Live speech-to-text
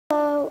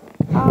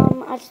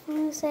I just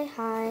wanted to say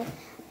hi.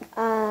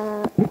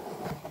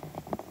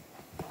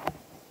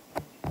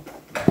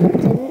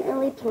 Didn't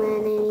really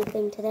plan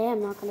anything today.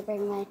 I'm not going to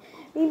bring my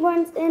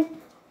newborns in.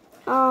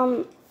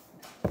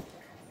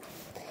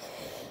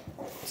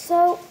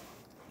 So,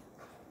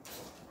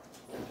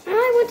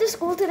 I went to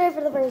school today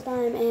for the first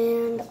time,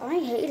 and I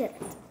hated it.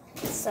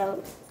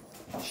 So.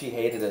 She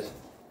hated it.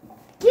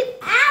 Get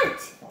out,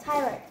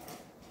 Tyler.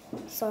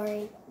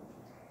 Sorry.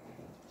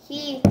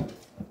 You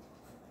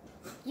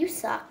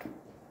suck.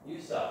 You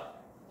suck.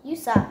 You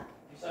suck.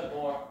 You suck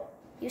more.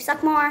 You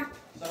suck more.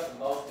 You suck the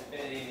most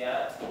infinity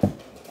beyond.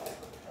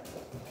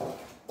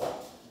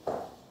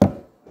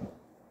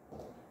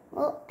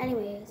 Well,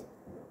 anyways,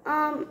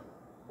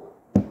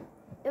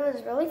 it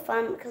was really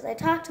fun because I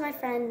talked to my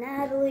friend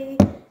Natalie,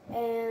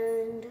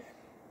 and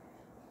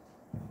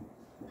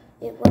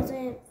it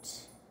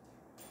wasn't,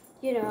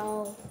 it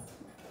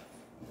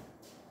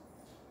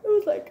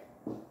was like,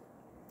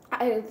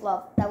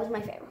 that was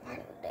my favorite part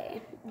of the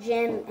day.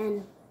 Gym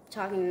and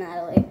talking to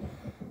Natalie.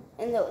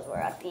 And those were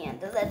at the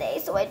end of the day,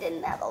 so I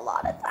didn't have a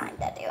lot of time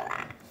to do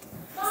that.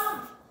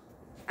 Mom!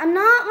 I'm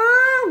not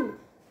Mom!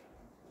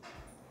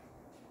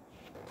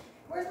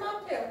 Where's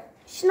Mom to?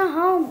 She's not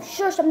home.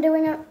 Shush, I'm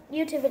doing a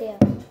YouTube video.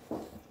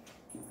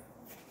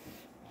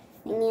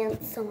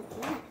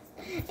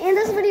 And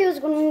this video is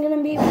going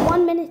to be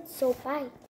 1 minute, so bye.